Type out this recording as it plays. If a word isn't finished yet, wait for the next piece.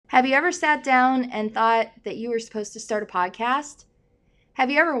Have you ever sat down and thought that you were supposed to start a podcast? Have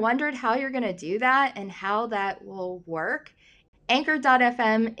you ever wondered how you're going to do that and how that will work?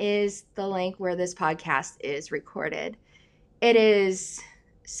 Anchor.fm is the link where this podcast is recorded. It is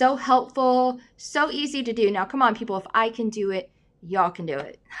so helpful, so easy to do. Now, come on, people, if I can do it, y'all can do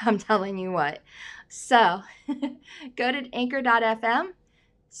it. I'm telling you what. So go to anchor.fm,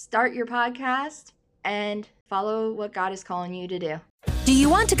 start your podcast, and follow what God is calling you to do. Do you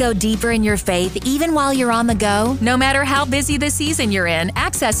want to go deeper in your faith even while you're on the go? No matter how busy the season you're in,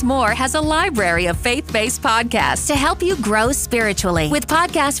 Access More has a library of faith-based podcasts to help you grow spiritually. With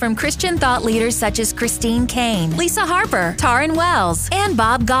podcasts from Christian thought leaders such as Christine Kane, Lisa Harper, Taryn Wells, and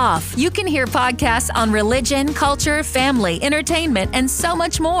Bob Goff. You can hear podcasts on religion, culture, family, entertainment, and so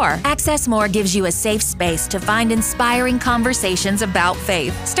much more. Access More gives you a safe space to find inspiring conversations about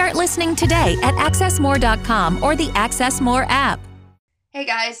faith. Start listening today at accessmore.com or the Access More app. Hey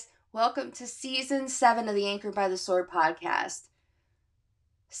guys, welcome to season 7 of the Anchored by the Sword podcast.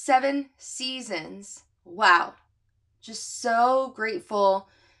 7 seasons. Wow. Just so grateful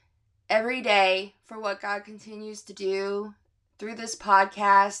every day for what God continues to do through this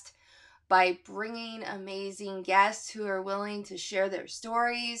podcast by bringing amazing guests who are willing to share their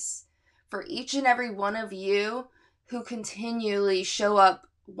stories. For each and every one of you who continually show up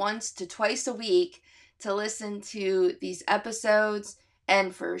once to twice a week to listen to these episodes,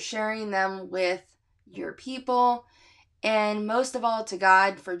 and for sharing them with your people, and most of all to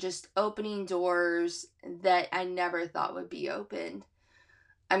God for just opening doors that I never thought would be opened.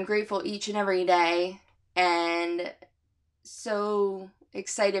 I'm grateful each and every day, and so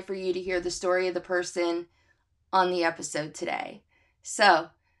excited for you to hear the story of the person on the episode today. So,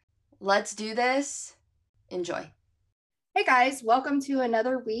 let's do this. Enjoy. Hey guys, welcome to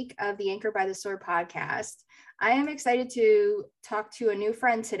another week of the Anchor by the Sword podcast. I am excited to talk to a new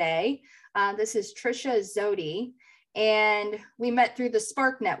friend today. This is Trisha Zodi, and we met through the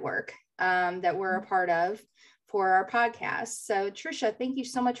Spark Network that we're a part of for our podcast. So Trisha, thank you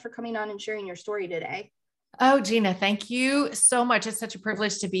so much for coming on and sharing your story today. Oh, Gina, thank you so much. It's such a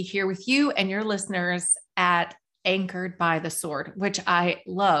privilege to be here with you and your listeners at Anchored by the Sword, which I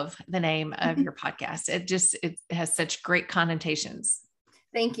love the name of your podcast. It has such great connotations.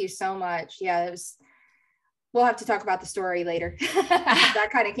 Thank you so much. Yeah, we'll have to talk about the story later. That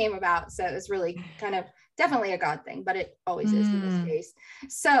kind of came about. So it was really kind of definitely a God thing, but it always is in this case.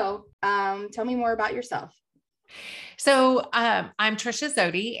 So tell me more about yourself. So I'm Trisha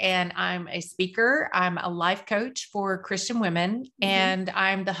Zodi, and I'm a speaker. I'm a life coach for Christian women, and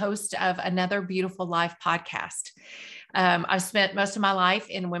I'm the host of Another Beautiful Life podcast. I've spent most of my life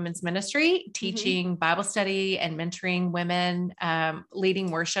in women's ministry, teaching Bible study and mentoring women,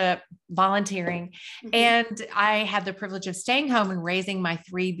 leading worship, volunteering. And I had the privilege of staying home and raising my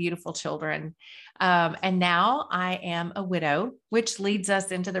 3 beautiful children. And now I am a widow, which leads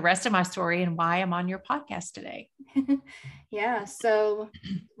us into the rest of my story and why I'm on your podcast today. Yeah. So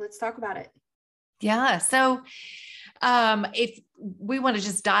let's talk about it. Yeah. So if we want to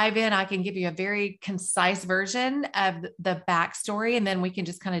just dive in, I can give you a very concise version of the backstory, and then we can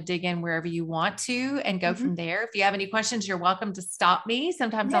just kind of dig in wherever you want to and go from there. If you have any questions, you're welcome to stop me.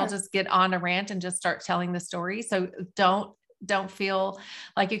 Sometimes I'll just get on a rant and just start telling the story. So don't feel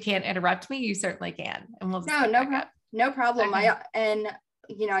like you can't interrupt me. You certainly can. And we'll no problem. Okay.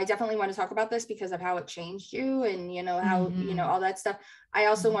 I definitely want to talk about this because of how it changed you and, how, all that stuff. I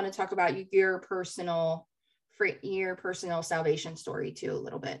also want to talk about your personal salvation story too, a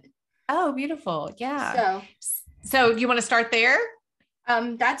little bit. Oh, beautiful. Yeah. So you want to start there?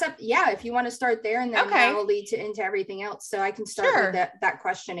 That's up. Yeah. If you want to start there, and then that will lead into everything else. So I can start with that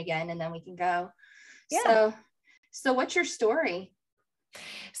question again, and then we can go. Yeah. So what's your story?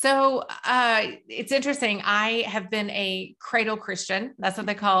 So it's interesting. I have been a cradle Christian. That's what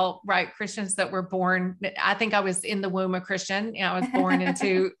they call, right? Christians that were born. I think I was in the womb a Christian. I was born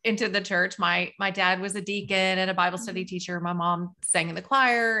into the church. My dad was a deacon and a Bible study teacher. My mom sang in the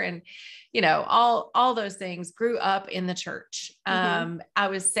choir, and all those things. Grew up in the church. I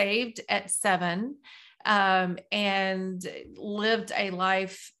was saved at 7 and lived a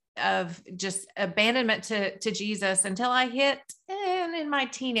life of just abandonment to Jesus until I hit in my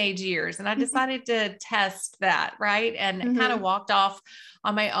teenage years. And I decided to test that. Right. And kind of walked off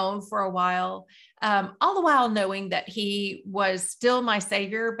on my own for a while. All the while knowing that he was still my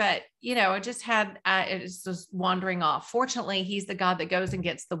savior, but I just had, it was just wandering off. Fortunately, he's the God that goes and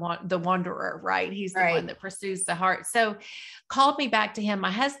gets the wanderer, right? He's the one that pursues the heart. So called me back to him.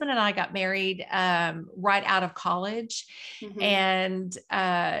 My husband and I got married, right out of college and,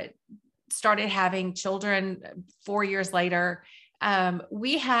 started having children 4 years later.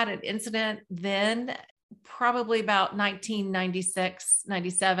 we had an incident then, probably about 1996,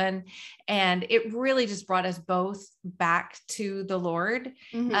 97. And it really just brought us both back to the Lord.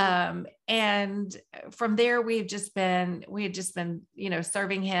 And from there, we had just been,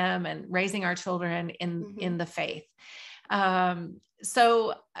 serving him and raising our children in the faith.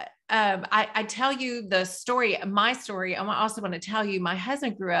 I tell you the story, my story. I also want to tell you, my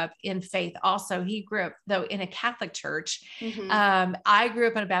husband grew up in faith. Also, he grew up though in a Catholic church. I grew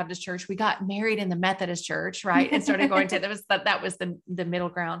up in a Baptist church. We got married in the Methodist church, right? And started going to, that was the middle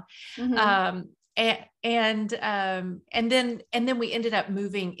ground. And then we ended up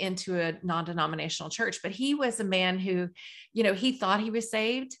moving into a non-denominational church, but he was a man who, he thought he was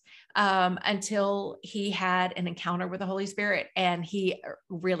saved, until he had an encounter with the Holy Spirit, and he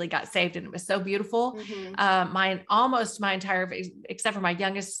really got saved. And it was so beautiful. Almost my entire, except for my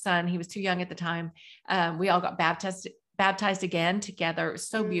youngest son, he was too young at the time. We all got baptized again together. It was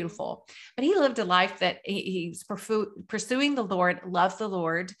so beautiful. But he lived a life that he's pursuing the Lord, loved the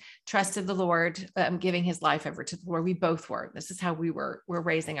Lord, trusted the Lord, giving his life over to the Lord. We both were. This is how we're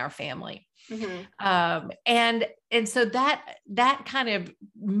raising our family. And so that kind of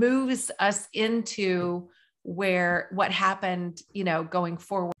moves us into what happened, going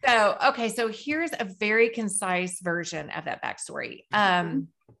forward. So here's a very concise version of that backstory.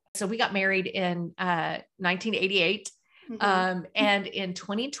 So we got married in 1988. And in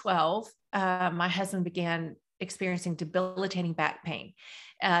 2012, my husband began experiencing debilitating back pain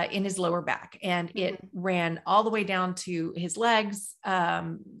in his lower back, and it ran all the way down to his legs,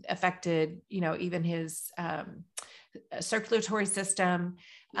 affected, even his circulatory system.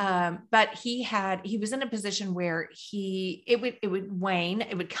 But he was in a position where it would wane,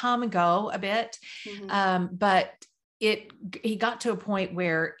 it would come and go a bit. But he got to a point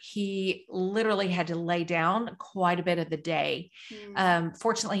where he literally had to lay down quite a bit of the day.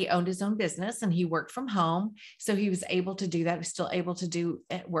 Fortunately, he owned his own business and he worked from home. So he was able to do that. He was still able to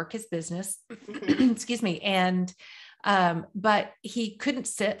work his business, excuse me. And, but he couldn't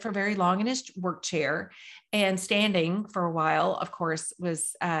sit for very long in his work chair, and standing for a while, of course,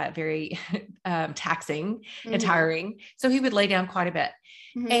 was very taxing and tiring. So he would lay down quite a bit.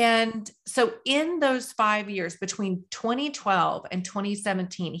 And so in those 5 years between 2012 and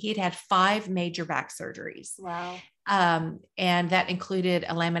 2017, he had 5 major back surgeries. Wow. And that included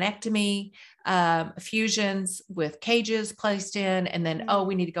a laminectomy, fusions with cages placed in, and then,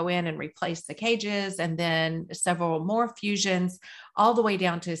 we need to go in and replace the cages, and then several more fusions all the way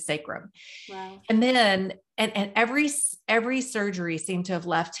down to his sacrum. Wow. And then, and every surgery seemed to have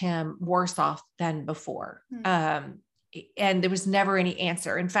left him worse off than before. And there was never any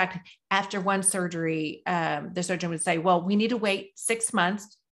answer. In fact, after one surgery, the surgeon would say, well, we need to wait 6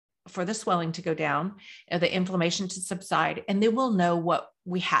 months for the swelling to go down, the inflammation to subside, and then we'll know what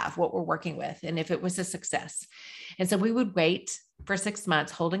we're working with, and if it was a success. And so we would wait for 6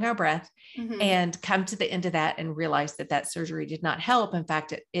 months, holding our breath, and come to the end of that and realize that surgery did not help. In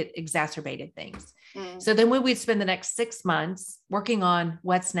fact, it exacerbated things. So then we'd spend the next 6 months working on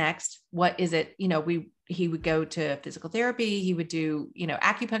what's next. What is it? He would go to physical therapy. He would do,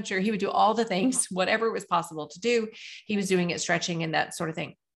 acupuncture. He would do all the things, whatever was possible to do. He was doing it, stretching and that sort of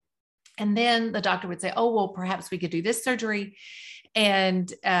thing. And then the doctor would say, oh, well, perhaps we could do this surgery,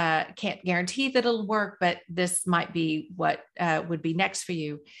 and can't guarantee that it'll work, but this might be what would be next for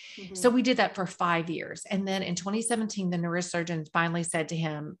you. So we did that for 5 years. And then in 2017, the neurosurgeon finally said to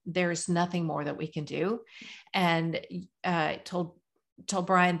him, there's nothing more that we can do. And told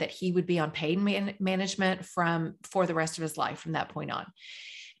Brian that he would be on pain management for the rest of his life from that point on.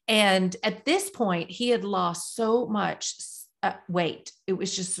 And at this point, he had lost so much weight. It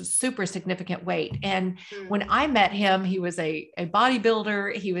was just a super significant weight. And when I met him, he was a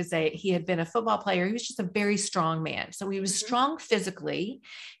bodybuilder. He had been a football player. He was just a very strong man. So he was strong physically.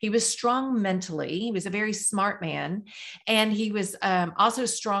 He was strong mentally. He was a very smart man. And he was also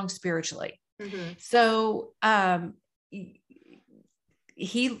strong spiritually. So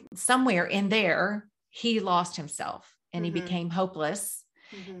he, somewhere in there, he lost himself and he became hopeless.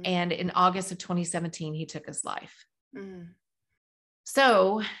 And in August of 2017, he took his life.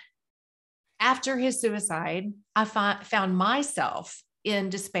 So after his suicide, I found myself in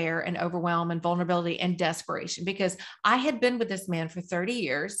despair and overwhelm and vulnerability and desperation, because I had been with this man for 30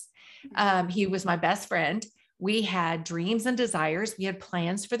 years. He was my best friend. We had dreams and desires. We had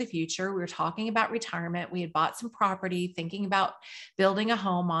plans for the future. We were talking about retirement. We had bought some property, thinking about building a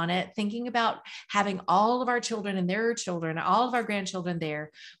home on it, thinking about having all of our children and their children, all of our grandchildren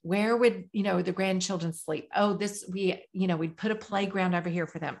there. Where would, the grandchildren sleep? Oh, we'd put a playground over here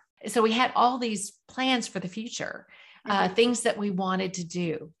for them. So we had all these plans for the future. things that we wanted to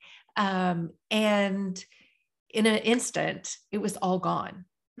do. And in an instant, it was all gone.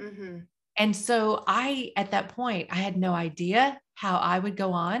 Mm-hmm. And so at that point, I had no idea how I would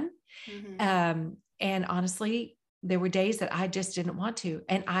go on. Mm-hmm. And honestly, there were days that I just didn't want to.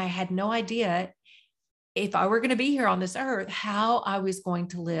 And I had no idea if I were going to be here on this earth, how I was going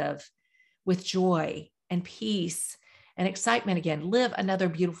to live with joy and peace and excitement again, live another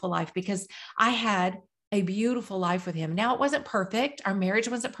beautiful life, because I had a beautiful life with him. Now, it wasn't perfect. Our marriage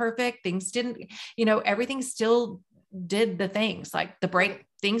wasn't perfect. Things didn't, everything still did the things like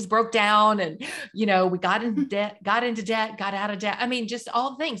things broke down, and, we got into debt, got out of debt. I mean, just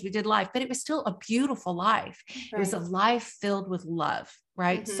all the things we did life, but it was still a beautiful life. Right. It was a life filled with love.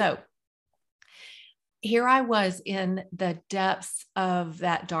 Right. Mm-hmm. So here I was in the depths of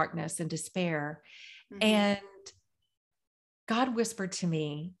that darkness and despair. Mm-hmm. And God whispered to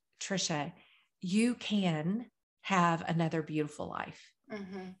me, Trisha, you can have another beautiful life.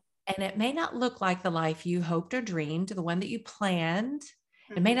 Mm-hmm. And it may not look like the life you hoped or dreamed, the one that you planned.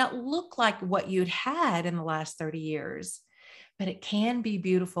 Mm-hmm. It may not look like what you'd had in the last 30 years, but it can be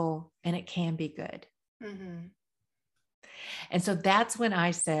beautiful and it can be good. Mm-hmm. And so that's when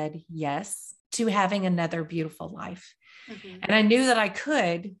I said yes to having another beautiful life. Mm-hmm. And I knew that I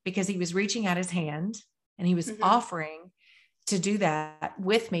could, because he was reaching out his hand and he was mm-hmm. offering to do that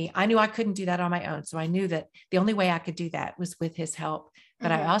with me. I knew I couldn't do that on my own. So I knew that the only way I could do that was with his help.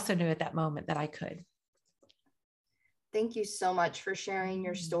 But mm-hmm. I also knew at that moment that I could. Thank you so much for sharing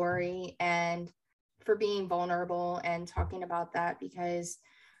your story and for being vulnerable and talking about that, because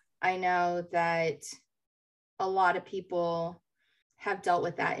I know that a lot of people have dealt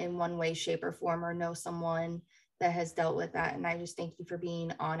with that in one way, shape, or form, or know someone that has dealt with that. And I just thank you for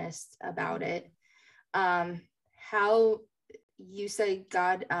being honest about it. How you said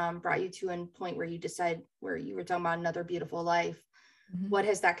God brought you to a point where you decide, where you were talking about another beautiful life. Mm-hmm. What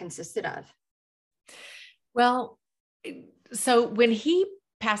has that consisted of? Well, so when he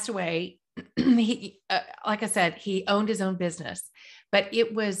passed away, he, like I said, he owned his own business, but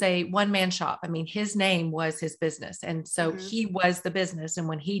it was a one-man shop. I mean, his name was his business. And so mm-hmm. he was the business. And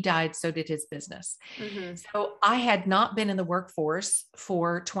when he died, so did his business. Mm-hmm. So I had not been in the workforce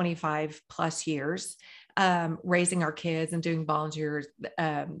for 25 plus years, raising our kids and doing volunteer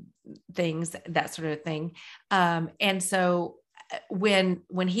things, that sort of thing. And so when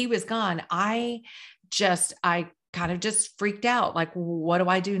he was gone, I kind of just freaked out. Like, what do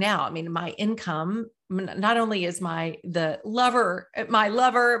I do now? I mean, my income, not only is my lover,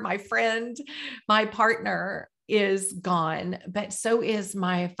 my friend, my partner is gone, but so is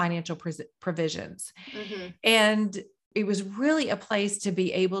my financial provisions. Mm-hmm. And it was really a place to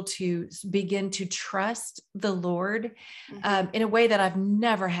be able to begin to trust the Lord mm-hmm. In a way that I've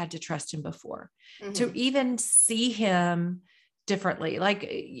never had to trust him before, mm-hmm. to even see him differently.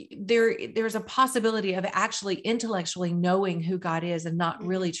 Like there's a possibility of actually intellectually knowing who God is and not mm-hmm.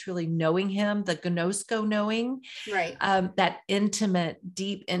 really truly knowing him, the gnosko knowing, right? That intimate,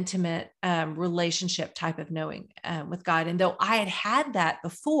 deep, intimate relationship type of knowing with God. And though I had that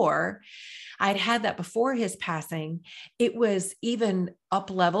before his passing, it was even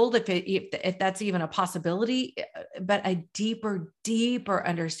up-leveled, if that's even a possibility, but a deeper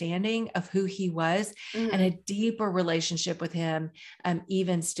understanding of who he was mm-hmm. and a deeper relationship with him,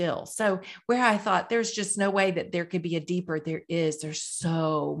 even still. So where I thought there's just no way that there could be a deeper, there's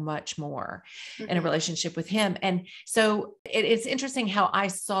so much more mm-hmm. in a relationship with him. And so it's interesting how I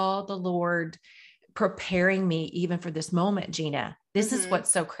saw the Lord preparing me even for this moment, Gina. This mm-hmm. is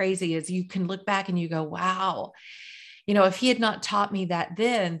what's so crazy, is you can look back and you go, wow, if he had not taught me that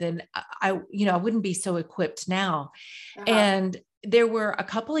then I wouldn't be so equipped now. Uh-huh. And there were a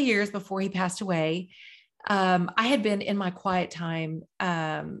couple of years before he passed away. I had been in my quiet time.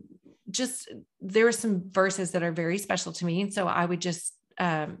 There are some verses that are very special to me. And so I would just,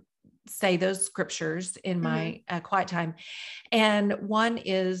 say those scriptures in my quiet time. And one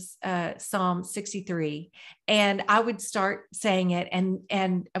is Psalm 63. And I would start saying it and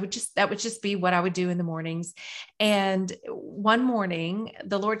that would just be what I would do in the mornings. And one morning,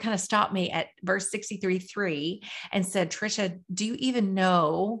 the Lord kind of stopped me at verse 63:3 and said, Trisha, do you even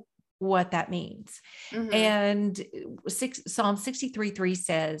know what that means? Mm-hmm. And Psalm 63:3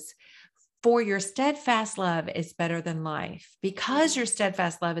 says, for your steadfast love is better than life. Because your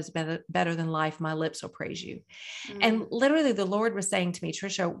steadfast love is better than life, my lips will praise you. Mm-hmm. And literally the Lord was saying to me,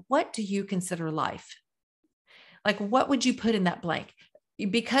 Trisha, what do you consider life? Like, what would you put in that blank?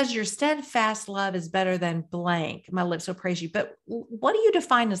 because your steadfast love is better than blank, my lips will praise you. But what do you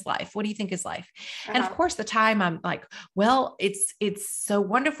define as life? What do you think is life? And of course, the time I'm like, well, it's so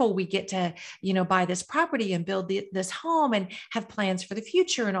wonderful. We get to, buy this property and build this home and have plans for the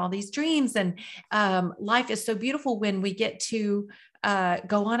future and all these dreams. And life is so beautiful when we get to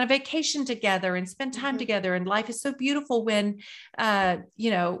go on a vacation together and spend time together. And life is so beautiful when,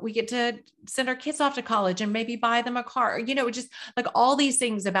 we get to send our kids off to college and maybe buy them a car, just like all these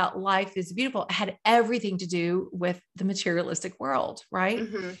things about life is beautiful. It had everything to do with the materialistic world. Right.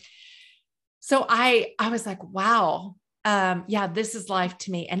 So I was like, wow. This is life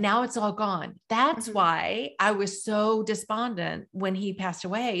to me. And now it's all gone. That's why I was so despondent when he passed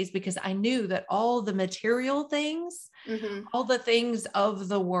away, is because I knew that all the material things, all the things of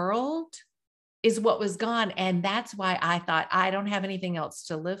the world is what was gone. And that's why I thought I don't have anything else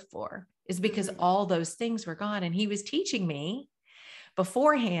to live for, is because all those things were gone. And he was teaching me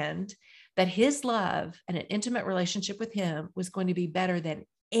beforehand that his love and an intimate relationship with him was going to be better than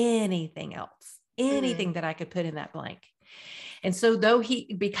anything else, anything that I could put in that blank. And so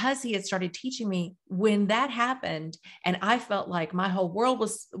because he had started teaching me, when that happened, and I felt like my whole world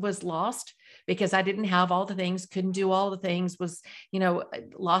was lost because I didn't have all the things, couldn't do all the things, was,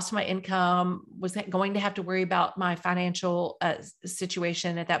 lost my income, was going to have to worry about my financial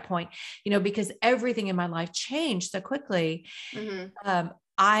situation at that point, because everything in my life changed so quickly.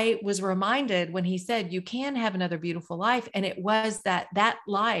 I was reminded when he said, you can have another beautiful life. And it was that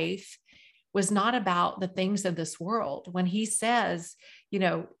life was not about the things of this world. When he says,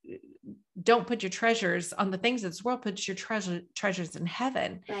 don't put your treasures on the things of this world, put your treasures in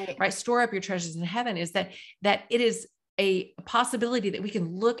heaven, right? Store up your treasures in heaven, is that it is a possibility that we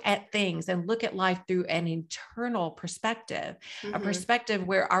can look at things and look at life through an eternal perspective, a perspective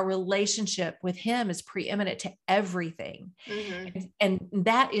where our relationship with him is preeminent to everything. And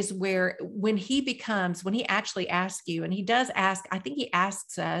that is where, when he actually asks you, and he does ask, I think he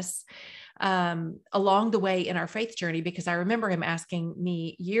asks us along the way in our faith journey, because I remember him asking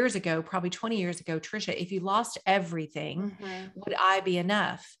me years ago, probably 20 years ago, Trisha, if you lost everything, would I be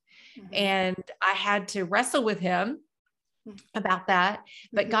enough? And I had to wrestle with him about that,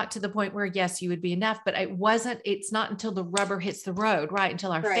 but got to the point where, yes, you would be enough. But it's not until the rubber hits the road, right?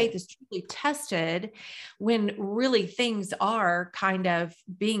 Until our faith is truly tested, when really things are kind of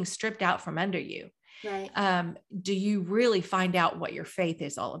being stripped out from under you. Right. Do you really find out what your faith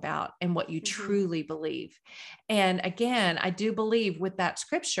is all about and what you truly believe? And again, I do believe with that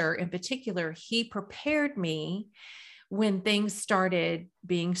scripture in particular, he prepared me when things started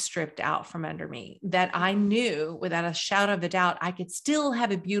being stripped out from under me, that I knew without a shadow of a doubt, I could still have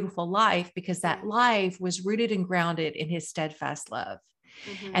a beautiful life, because that life was rooted and grounded in his steadfast love.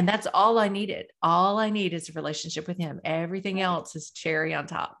 And that's all I needed. All I need is a relationship with him. Everything else is cherry on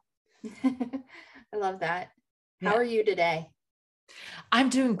top. I love that. How are you today? I'm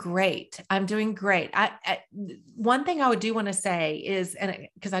doing great. One thing I would do want to say is, and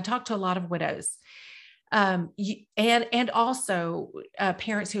because I talk to a lot of widows, and also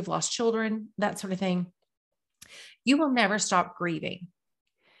parents who have lost children, that sort of thing, you will never stop grieving.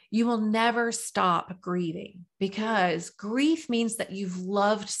 You will never stop grieving, because grief means that you've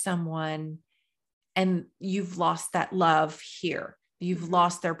loved someone and you've lost that love here. You've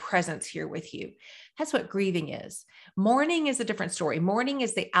lost their presence here with you. That's what grieving is. Mourning is a different story. Mourning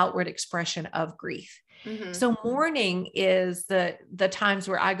is the outward expression of grief. So mourning is the times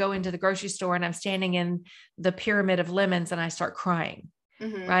where I go into the grocery store and I'm standing in the pyramid of lemons and I start crying,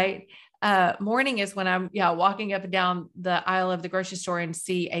 right? Mourning is when I'm walking up and down the aisle of the grocery store and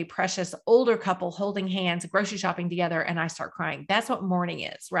see a precious older couple holding hands, grocery shopping together, and I start crying. That's what mourning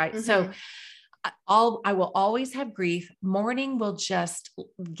is, right? So I will always have grief. Mourning will just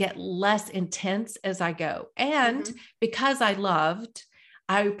get less intense as I go. And because I loved,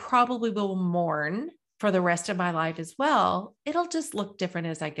 I probably will mourn for the rest of my life as well. It'll just look different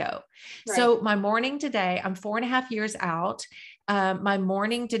as I go. Right. So my mourning today, I'm 4.5 years out. My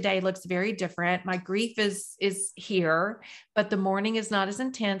mourning today looks very different. My grief is here, but the mourning is not as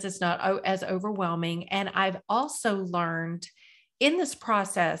intense. It's not as overwhelming. And I've also learned in this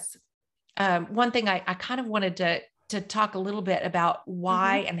process, one thing I kind of wanted to talk a little bit about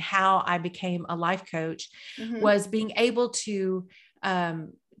why and how I became a life coach was being able to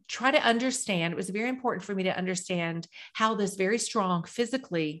try to understand. It was very important for me to understand how this very strong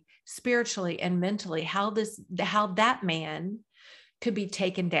physically, spiritually, and mentally, how that man could be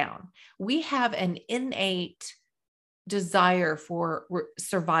taken down. We have an innate desire for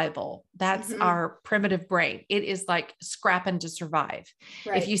survival. That's our primitive brain. It is like scrapping to survive.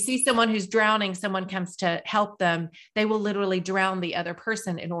 Right. If you see someone who's drowning, someone comes to help them, they will literally drown the other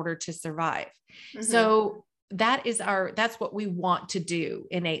person in order to survive. So that's what we want to do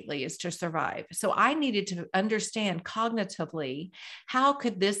innately, is to survive. So I needed to understand cognitively, how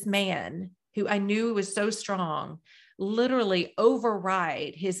could this man who I knew was so strong literally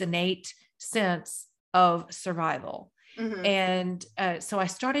override his innate sense of survival. And so I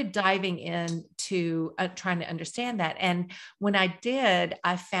started diving into trying to understand that. And when I did,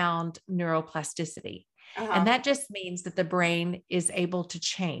 I found neuroplasticity. And that just means that the brain is able to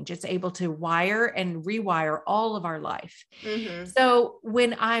change. It's able to wire and rewire all of our life. So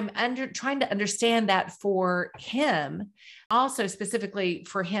when I'm trying to understand that for him, also specifically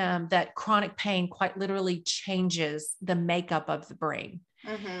for him, that chronic pain quite literally changes the makeup of the brain.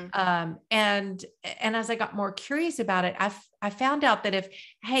 And as I got more curious about it, I found out that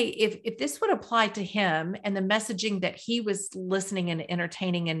if this would apply to him and the messaging that he was listening and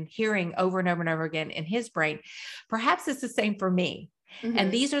entertaining and hearing over and over and over again in his brain, perhaps it's the same for me.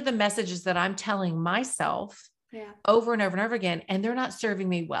 And these are the messages that I'm telling myself over and over and over again, and they're not serving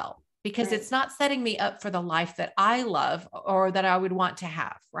me well, because it's not setting me up for the life that I love or that I would want to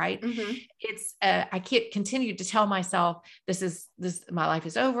have. Right. It's, I can't continue to tell myself my life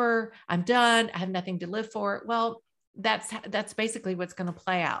is over. I'm done. I have nothing to live for. Well, that's basically what's going to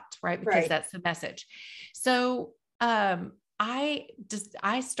play out. Right. Because that's the message. So, I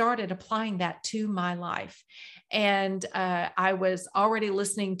started applying that to my life, and, I was already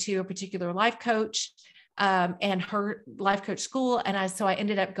listening to a particular life coach, and her life coach school. And so I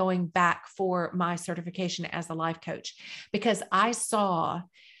ended up going back for my certification as a life coach, because I saw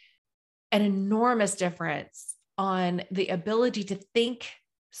an enormous difference on the ability to think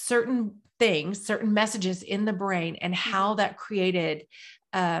certain things, certain messages in the brain, and how that created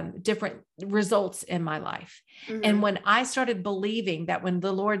different results in my life. And when I started believing that, when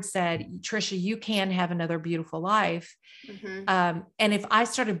the Lord said, Trisha, you can have another beautiful life. And if I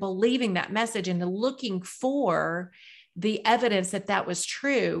started believing that message and looking for the evidence that that was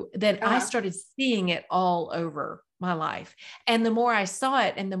true, then I started seeing it all over my life. And the more I saw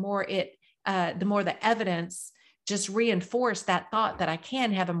it, and the more the evidence just reinforced that thought that I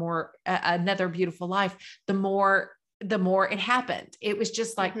can have another beautiful life, the more it happened. It was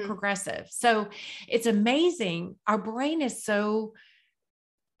just like progressive. So it's amazing. Our brain is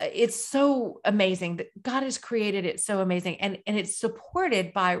it's so amazing that God has created it so amazing. And it's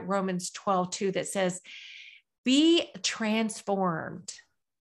supported by Romans 12:2 that says, be transformed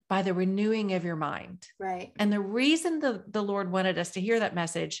by the renewing of your mind. Right. And the reason the Lord wanted us to hear that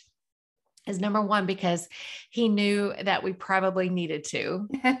message is, number one, because he knew that we probably needed to.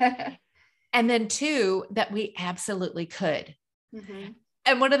 And then two, that we absolutely could.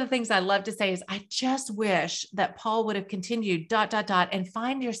 And one of the things I love to say is, I just wish that Paul would have continued ... and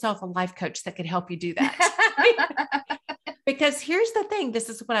find yourself a life coach that could help you do that. Because here's the thing. This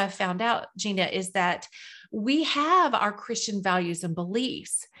is what I've found out, Gina, is that we have our Christian values and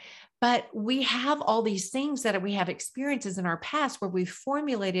beliefs, but we have all these things that we have experiences in our past where we've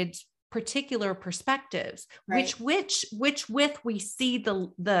formulated particular perspectives, which with we see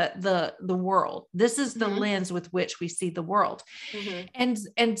the world. This is the lens with which we see the world.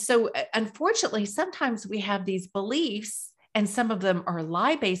 And so unfortunately, sometimes we have these beliefs, and some of them are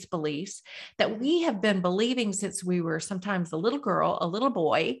lie-based beliefs that we have been believing since we were sometimes a little girl, a little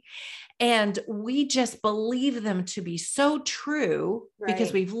boy. And we just believe them to be so true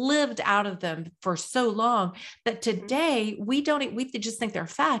because we've lived out of them for so long that today we just think they're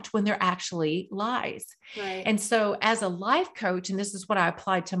fact when they're actually lies. And so as a life coach, and this is what I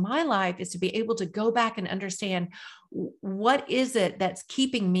applied to my life, is to be able to go back and understand, what is it that's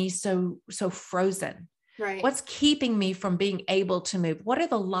keeping me so frozen? What's keeping me from being able to move? What are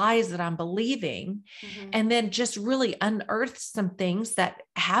the lies that I'm believing? And then just really unearth some things that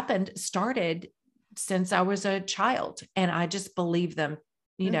started since I was a child. And I just believe them,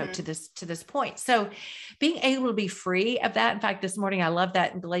 to this point. So being able to be free of that. In fact, this morning, I love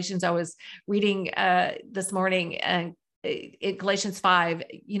that in Galatians, I was reading this morning, and in Galatians 5,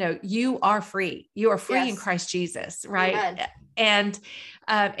 you are free. You are free in Christ Jesus. Right. Amen.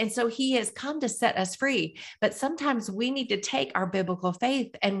 And so he has come to set us free, but sometimes we need to take our biblical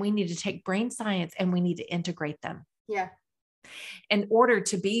faith and we need to take brain science and we need to integrate them. In order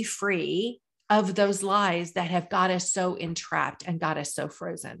to be free of those lies that have got us so entrapped and got us so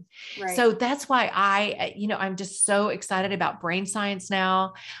frozen. Right. So that's why I'm just so excited about brain science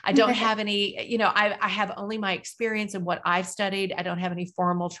now. I don't have any, I have only my experience and what I've studied. I don't have any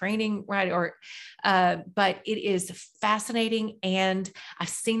formal training, right? But it is fascinating. And I've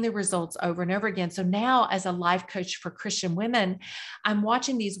seen the results over and over again. So now as a life coach for Christian women, I'm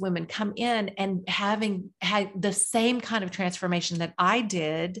watching these women come in and having had the same kind of transformation that I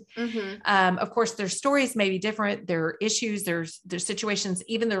did. Of course, their stories may be different. Their issues, their situations,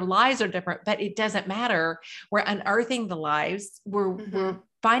 even their lives are different, but it doesn't matter. We're unearthing the lies. We're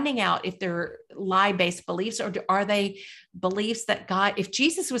finding out if they're lie-based beliefs, or are they beliefs that God, if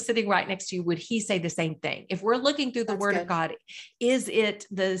Jesus was sitting right next to you, would he say the same thing? If we're looking through the word of God,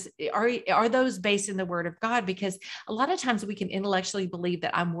 are those based in the word of God? Because a lot of times we can intellectually believe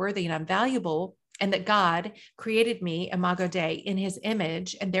that I'm worthy and I'm valuable, and that God created me, Imago Dei, in his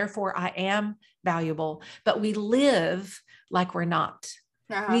image, and therefore I am valuable, but we live like we're not.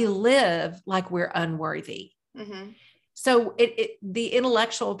 We live like we're unworthy. So the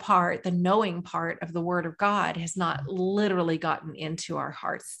intellectual part, the knowing part of the word of God has not literally gotten into our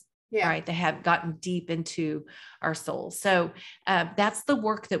hearts, right? They have gotten deep into our souls. So that's the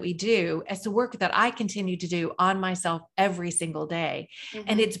work that we do. It's the work that I continue to do on myself every single day.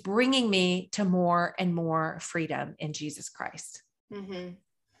 And it's bringing me to more and more freedom in Jesus Christ.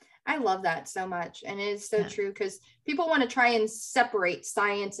 I love that so much. And it is so true, because people want to try and separate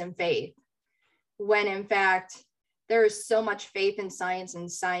science and faith, when in fact, there is so much faith in science and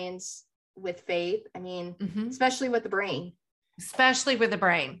science with faith. I mean, especially with the brain. Especially with the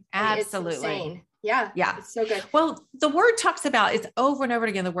brain. Absolutely. It's insane. Yeah. It's so good. Well, the word talks about, it's over and over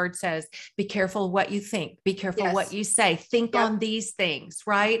again. The word says, be careful what you think, be careful what you say, think on these things,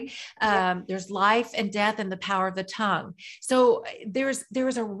 right? There's life and death in the power of the tongue. So there's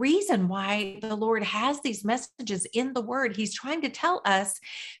a reason why the Lord has these messages in the word. He's trying to tell us,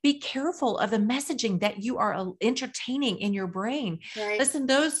 be careful of the messaging that you are entertaining in your brain. Right. Listen,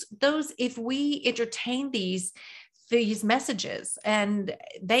 those, if we entertain these messages, and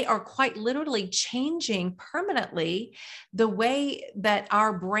they are quite literally changing permanently the way that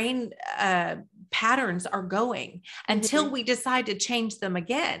our brain patterns are going until we decide to change them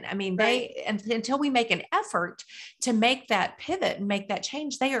again. I mean, until we make an effort to make that pivot and make that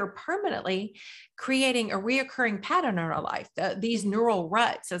change, they are permanently creating a reoccurring pattern in our life, these neural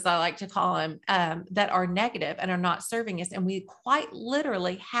ruts, as I like to call them, that are negative and are not serving us. And we quite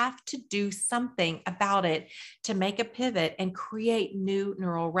literally have to do something about it to make a pivot and create new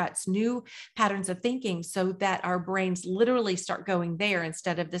neural ruts, new patterns of thinking, so that our brains literally start going there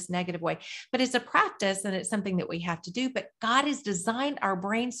instead of this negative way. But it's a practice, and it's something that we have to do. But God has designed our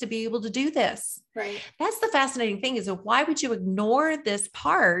brains to be able to do this. Right. That's the fascinating thing, is why would you ignore this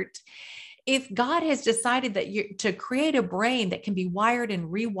part? If God has decided that to create a brain that can be wired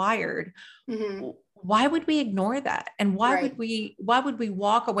and rewired, why would we ignore that? And why would we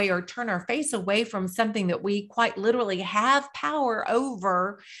walk away or turn our face away from something that we quite literally have power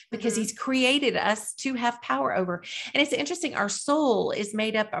over, because he's created us to have power over? And it's interesting. Our soul is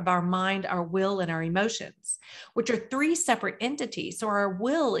made up of our mind, our will, and our emotions, which are three separate entities. So our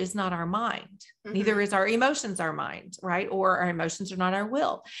will is not our mind. Neither is our emotions our mind, right? Or our emotions are not our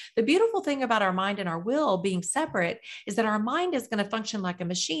will. The beautiful thing about our mind and our will being separate is that our mind is going to function like a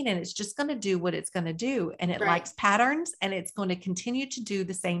machine, and it's just going to do what it's going to do. And it likes patterns, and it's going to continue to do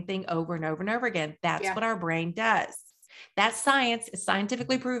the same thing over and over and over again. That's what our brain does. That's science. It's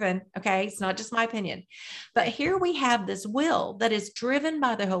scientifically proven. Okay. It's not just my opinion. But here we have this will that is driven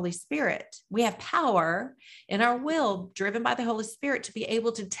by the Holy Spirit. We have power in our will driven by the Holy Spirit to be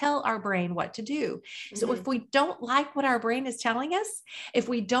able to tell our brain what to do. So if we don't like what our brain is telling us, if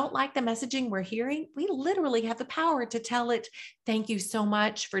we don't like the messaging we're hearing, we literally have the power to tell it, thank you so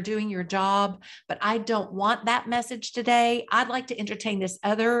much for doing your job, but I don't want that message today. I'd like to entertain this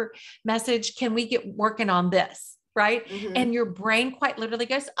other message. Can we get working on this? Right. And your brain quite literally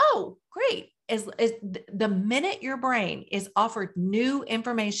goes, oh, great. As the minute your brain is offered new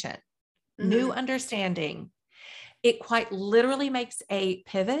information, new understanding, it quite literally makes a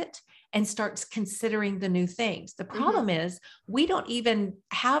pivot and starts considering the new things. The problem is we don't even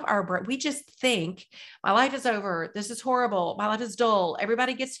have our brain. We just think my life is over. This is horrible. My life is dull.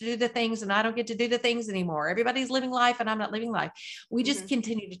 Everybody gets to do the things and I don't get to do the things anymore. Everybody's living life and I'm not living life. We just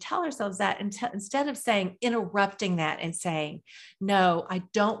continue to tell ourselves that instead of interrupting that and saying, no, I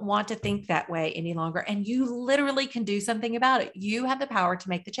don't want to think that way any longer. And you literally can do something about it. You have the power to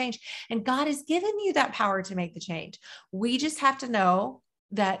make the change, and God has given you that power to make the change. We just have to know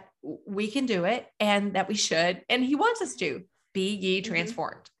that we can do it and that we should, and he wants us to be ye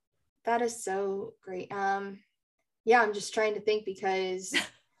transformed. That is so great. Yeah, I'm just trying to think because,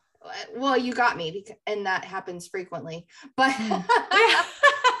 well, you got me and that happens frequently, but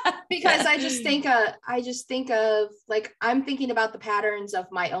because I just think of like, I'm thinking about the patterns of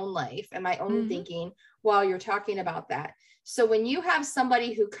my own life and my own thinking while you're talking about that. So when you have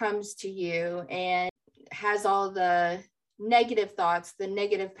somebody who comes to you and has all the negative thoughts, the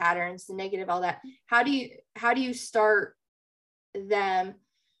negative patterns, the negative, all that, how do you start them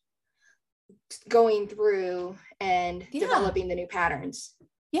going through and developing the new patterns?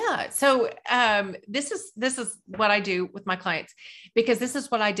 Yeah. So this is what I do with my clients, because this is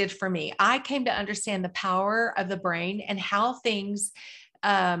what I did for me. I came to understand the power of the brain and how things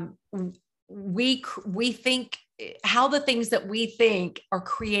we think, how the things that we think are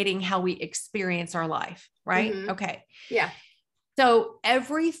creating how we experience our life. Right. Okay. Yeah. So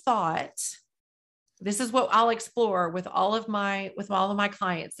every thought, this is what I'll explore with all of my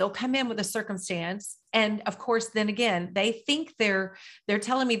clients. They'll come in with a circumstance. And of course, then again, they think they're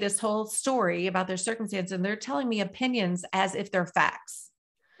telling me this whole story about their circumstance, and they're telling me opinions as if they're facts,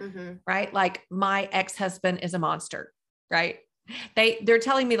 right? Like, my ex-husband is a monster, right? They're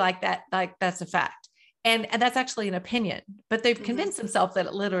telling me like that, like that's a fact. And that's actually an opinion, but they've convinced themselves that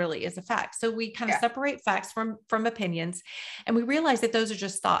it literally is a fact. So we kind of separate facts from opinions, and we realize that those are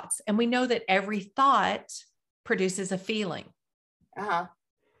just thoughts. And we know that every thought produces a feeling.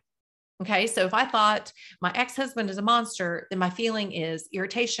 Okay. So if I thought my ex-husband is a monster, then my feeling is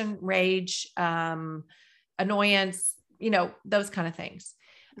irritation, rage, annoyance, those kind of things.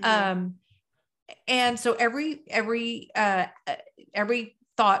 And so every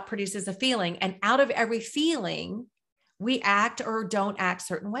thought produces a feeling, and out of every feeling, we act or don't act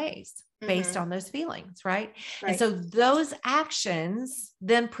certain ways based on those feelings. Right. And so those actions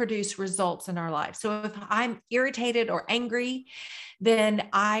then produce results in our life. So if I'm irritated or angry, then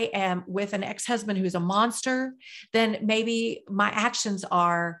I am with an ex-husband who's a monster, then maybe my actions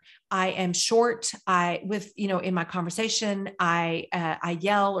are, I am short. In my conversation, I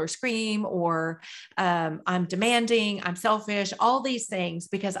yell or scream, or I'm demanding, I'm selfish, all these things,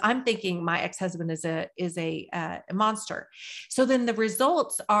 because I'm thinking my ex-husband is a monster. So then the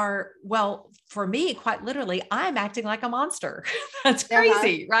results are, well, for me, quite literally, I'm acting like a monster. That's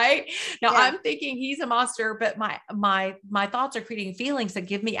crazy, right? Now I'm thinking he's a monster, but my thoughts are creating feelings that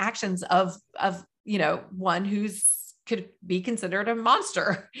give me actions of one who's could be considered a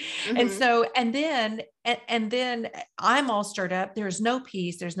monster. And so, and then I'm all stirred up. There's no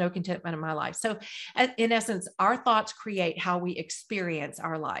peace. There's no contentment in my life. So in essence, our thoughts create how we experience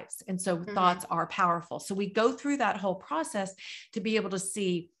our lives. And so thoughts are powerful. So we go through that whole process to be able to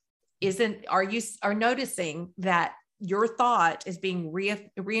see, are you noticing that your thought is being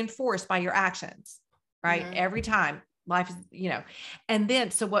reinforced by your actions, right? Every time life is, and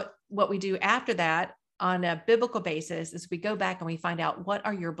then, so what we do after that on a biblical basis is we go back and we find out, what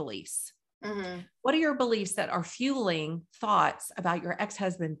are your beliefs? What are your beliefs that are fueling thoughts about your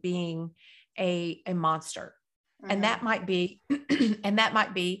ex-husband being a monster? And that might be,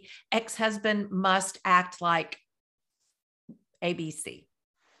 ex-husband must act like ABC,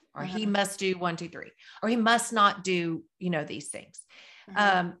 or he must do 1, 2, 3, or he must not do, these things.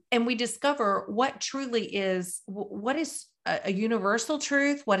 And we discover what truly is, what is a universal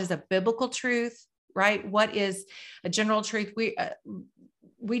truth? What is a biblical truth? Right? What is a general truth?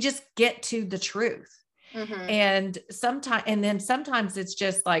 We just get to the truth. And sometimes it's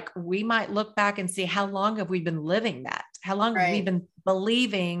just like, we might look back and see, how long have we been living that? How long have we been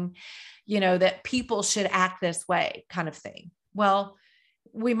believing, that people should act this way, kind of thing? Well,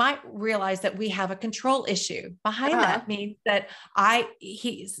 we might realize that we have a control issue behind that. Means that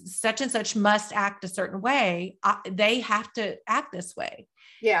such and such must act a certain way. They have to act this way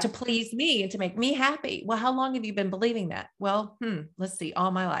to please me and to make me happy. Well, how long have you been believing that? Well, let's see,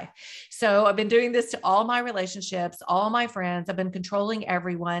 all my life. So I've been doing this to all my relationships, all my friends. I've been controlling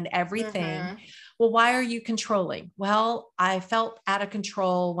everyone, everything. Well, why are you controlling? Well, I felt out of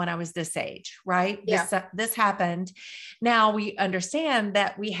control when I was this age, right? This happened. Now we understand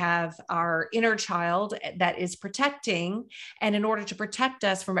that we have our inner child that is protecting. And in order to protect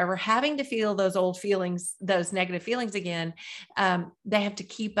us from ever having to feel those old feelings, those negative feelings again, they have to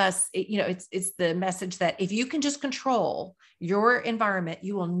keep us, it's the message that if you can just control your environment,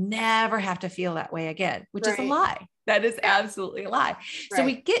 you will never have to feel that way again, which is a lie. That is absolutely a lie. So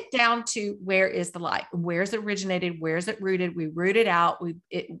we get down to, where is the lie? Where's it originated? Where's it rooted? We root it out.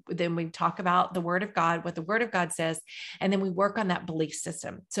 Then we talk about the word of God, what the word of God says. And then we work on that belief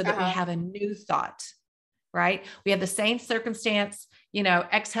system so that we have a new thought, right? We have the same circumstance,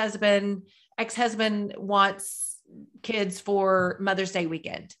 ex-husband wants kids for Mother's Day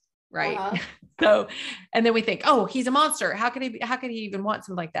weekend. right? Uh-huh. So, and then we think, oh, he's a monster. How could he even want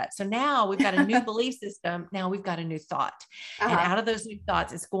something like that? So now we've got a new belief system. Now we've got a new thought. And out of those new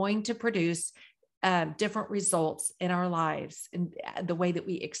thoughts, it's going to produce different results in our lives and the way that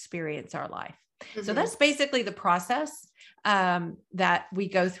we experience our life. So that's basically the process that we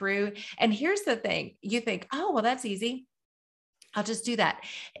go through. And here's the thing. You think, oh, well, that's easy. I'll just do that.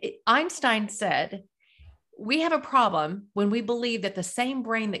 Einstein said, we have a problem when we believe that the same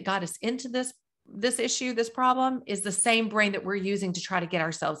brain that got us into this issue, this problem, is the same brain that we're using to try to get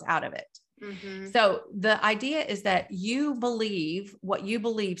ourselves out of it. So the idea is that you believe what you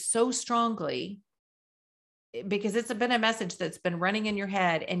believe so strongly because it's been a message that's been running in your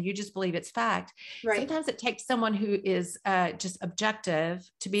head and you just believe it's fact. Right. Sometimes it takes someone who is just objective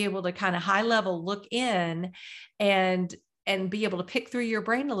to be able to kind of high level look in and be able to pick through your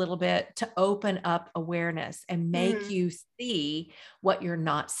brain a little bit to open up awareness and make you see what you're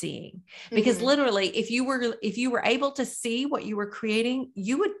not seeing. Because literally, if you were able to see what you were creating,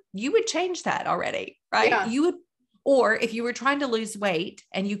 you would change that already, right? Yeah. You would, or if you were trying to lose weight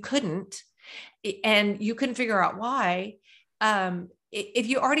and you couldn't figure out why, if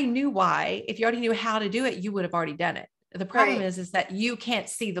you already knew why, if you already knew how to do it, you would have already done it. The problem is that you can't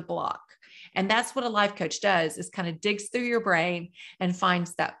see the block. And that's what a life coach does, is kind of digs through your brain and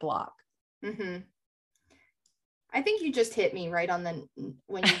finds that block. I think you just hit me right on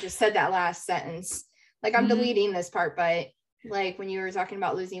when you just said that last sentence. Like, I'm deleting this part, but like when you were talking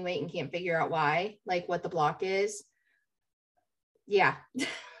about losing weight and can't figure out why, like what the block is. Yeah,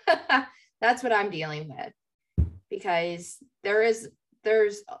 that's what I'm dealing with, because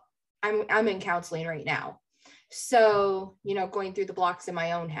I'm in counseling right now. So, going through the blocks in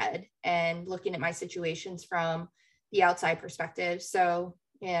my own head and looking at my situations from the outside perspective. So,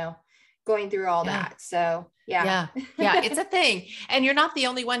 going through all that. So, yeah. It's a thing. And you're not the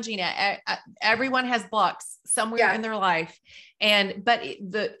only one, Gina. Everyone has blocks somewhere in their life. But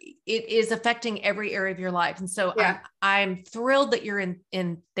it is affecting every area of your life. And so I'm thrilled that you're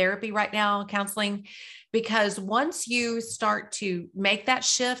in therapy right now, counseling, because once you start to make that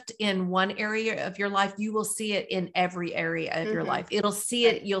shift in one area of your life, you will see it in every area of your life. You'll see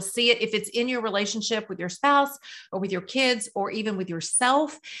it if it's in your relationship with your spouse or with your kids or even with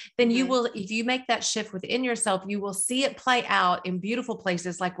yourself, then you will, if you make that shift within yourself, you will see it play out in beautiful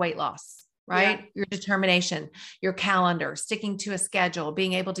places like weight loss. Right? Yeah. Your determination, your calendar, sticking to a schedule,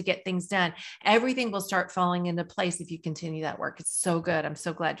 being able to get things done. Everything will start falling into place if you continue that work. It's so good. I'm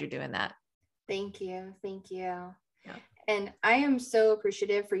so glad you're doing that. Thank you. Yeah. And I am so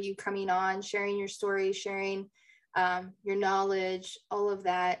appreciative for you coming on, sharing your story, sharing your knowledge, all of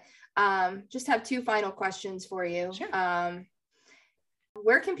that. Just have two final questions for you. Sure.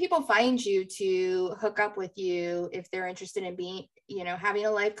 Where can people find you to hook up with you if they're interested in being, having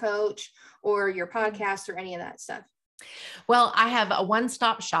a life coach or your podcast or any of that stuff? Well, I have a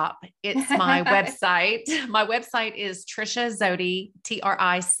one-stop shop. It's my website. My website is Tricia Zody,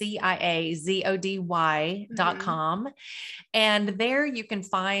 TRICIAZODY.com. And there you can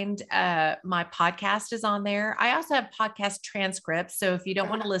find my podcast is on there. I also have podcast transcripts. So if you don't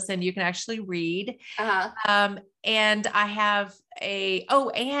want to listen, you can actually read. And I have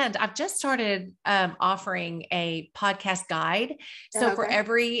and I've just started offering a podcast guide. So for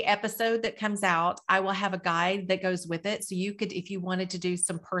every episode that comes out, I will have a guide that goes with it. So you could, if you wanted to do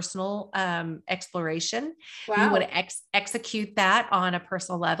some personal exploration, you want to execute that on a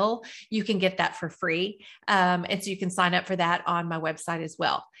personal level, you can get that for free. And so you can sign up for that on my website as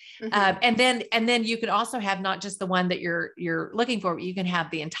well. And then you could also have not just the one that you're looking for, but you can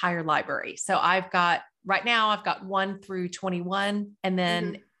have the entire library. So right now I've got 1 through 21, and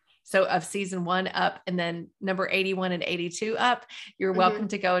then so of season 1 up, and then number 81 and 82 up. You're welcome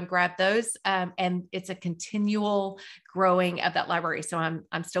to go and grab those. And it's a continual growing of that library. So I'm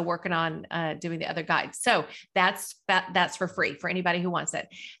still working on doing the other guides. So that's for free for anybody who wants it.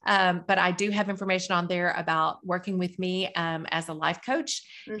 But I do have information on there about working with me as a life coach.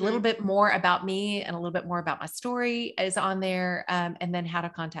 A little bit more about me and a little bit more about my story is on there, and then how to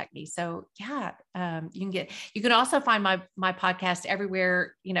contact me. So you can also find my podcast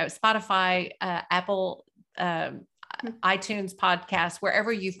everywhere, Spotify, Apple, iTunes podcast,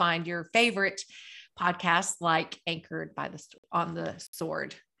 wherever you find your favorite podcasts, like Anchored on the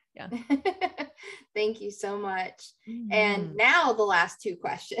Sword. Yeah. Thank you so much. And now the last two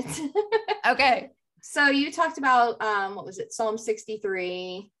questions. Okay. So you talked about, what was it? Psalm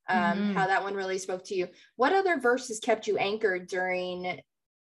 63, how that one really spoke to you. What other verses kept you anchored during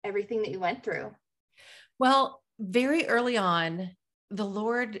everything that you went through? Well, very early on, the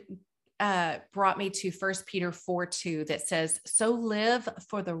Lord brought me to 1 Peter 4:2 that says, "So live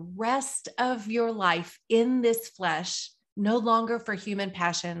for the rest of your life in this flesh, no longer for human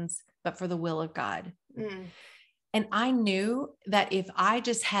passions, but for the will of God." And I knew that if I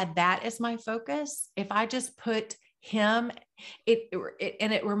just had that as my focus, if I just put him, it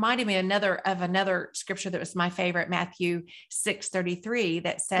reminded me of another scripture that was my favorite, Matthew 6:33,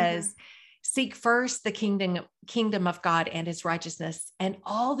 that says, "Seek first the kingdom of God and his righteousness, and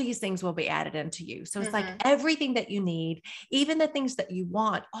all these things will be added unto you." So it's like everything that you need, even the things that you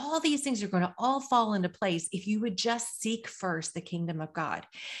want, all these things are going to all fall into place if you would just seek first the kingdom of God.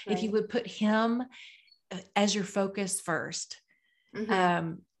 Right. If you would put him as your focus first,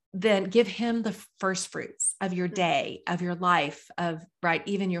 then give him the first fruits of your day, of your life, of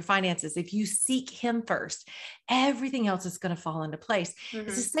even your finances. If you seek him first, everything else is going to fall into place.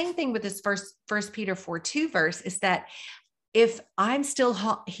 It's the same thing with this first Peter 4:2 verse, is that if I'm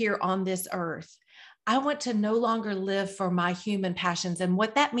still here on this earth, I want to no longer live for my human passions. And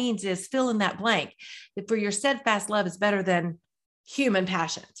what that means is fill in that blank. For your steadfast love is better than human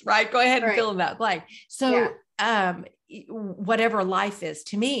passions, right? Go ahead and fill in that blank. So, whatever life is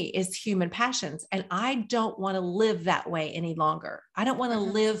to me is human passions. And I don't want to live that way any longer. I don't want to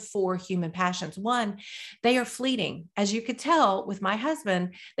live for human passions. One, they are fleeting. As you could tell with my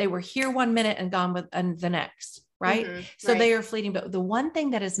husband, they were here 1 minute and gone with the next, right? So they are fleeting. But the one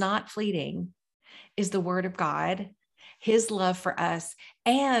thing that is not fleeting is the word of God, his love for us,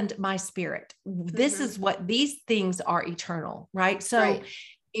 and my spirit. This is what these things are eternal, right? So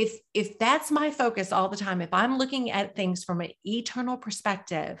if that's my focus all the time, if I'm looking at things from an eternal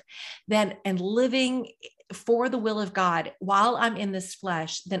perspective, then, and living for the will of God while I'm in this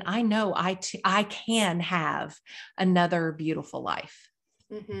flesh, then I know I can have another beautiful life.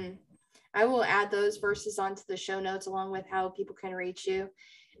 I will add those verses onto the show notes along with how people can reach you.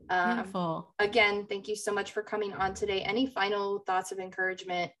 Beautiful. Again, thank you so much for coming on today. Any final thoughts of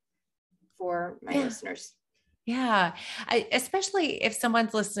encouragement for my listeners? Yeah. Especially if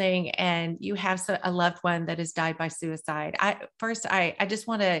someone's listening and you have a loved one that has died by suicide. I just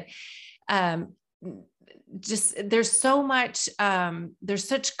want to, there's so much, there's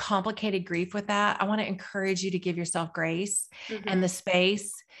such complicated grief with that. I want to encourage you to give yourself grace and the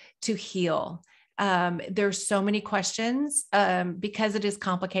space to heal. There's so many questions, because it is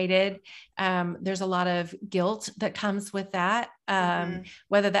complicated. There's a lot of guilt that comes with that.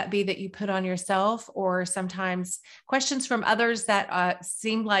 Whether that be that you put on yourself, or sometimes questions from others that,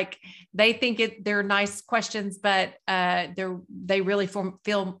 seem like they think they're nice questions, but, they really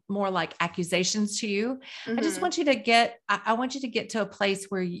feel more like accusations to you. I just want you to I want you to get to a place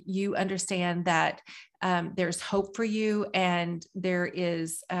where you understand that, there's hope for you, and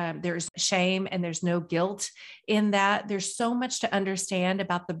there's shame, and there's no guilt in that. There's so much to understand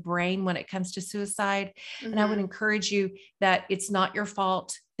about the brain when it comes to suicide. And I would encourage you that it's not your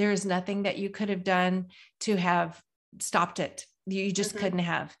fault. There is nothing that you could have done to have stopped it. You just couldn't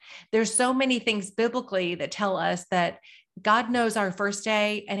have. There's so many things biblically that tell us that God knows our first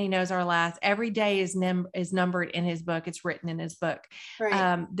day and he knows our last. Every day is numbered in his book. It's written in his book.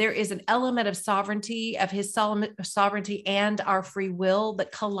 There is an element of sovereignty, of his sovereignty and our free will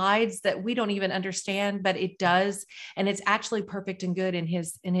that collides, that we don't even understand, but it does. And it's actually perfect and good in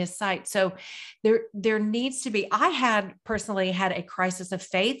his sight. So there needs to be, I personally had a crisis of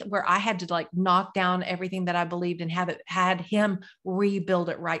faith where I had to knock down everything that I believed and had him rebuild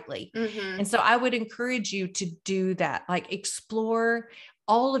it rightly. And so I would encourage you to do that. Explore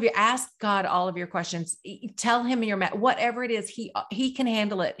ask God all of your questions, tell him whatever it is, he can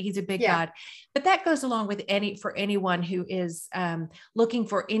handle it. He's a big God. But that goes along with for anyone who is looking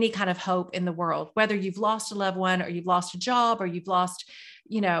for any kind of hope in the world, whether you've lost a loved one, or you've lost a job, or you've lost,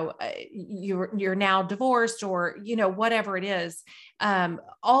 you're now divorced, or, whatever it is,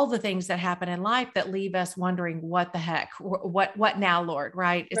 all the things that happen in life that leave us wondering, what the heck, what now, Lord?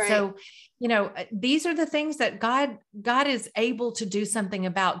 Right. So, these are the things that God is able to do something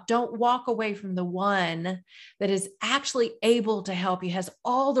about. Don't walk away from the one that is actually able to help you, has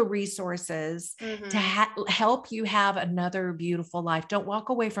all the resources to help you have another beautiful life. Don't walk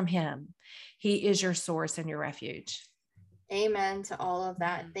away from him. He is your source and your refuge. Amen to all of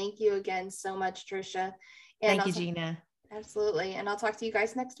that. Thank you again so much, Trisha. Thank you, Gina. Absolutely. And I'll talk to you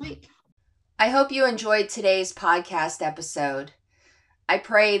guys next week. I hope you enjoyed today's podcast episode. I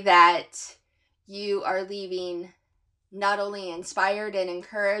pray that you are leaving not only inspired and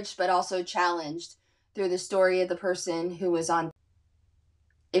encouraged, but also challenged through the story of the person who was on.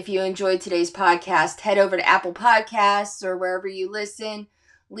 If you enjoyed today's podcast, head over to Apple Podcasts or wherever you listen.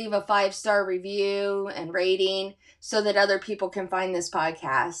 Leave a 5-star review and rating so that other people can find this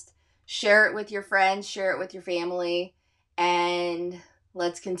podcast. share it with your friends, share it with your family, and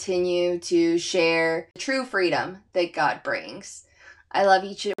let's continue to share the true freedom that God brings. I love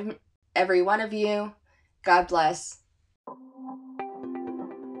each and every one of you. God bless.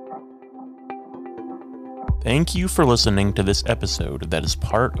 Thank you for listening to this episode that is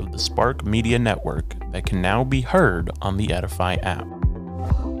part of the Spark Media Network that can now be heard on the Edify app.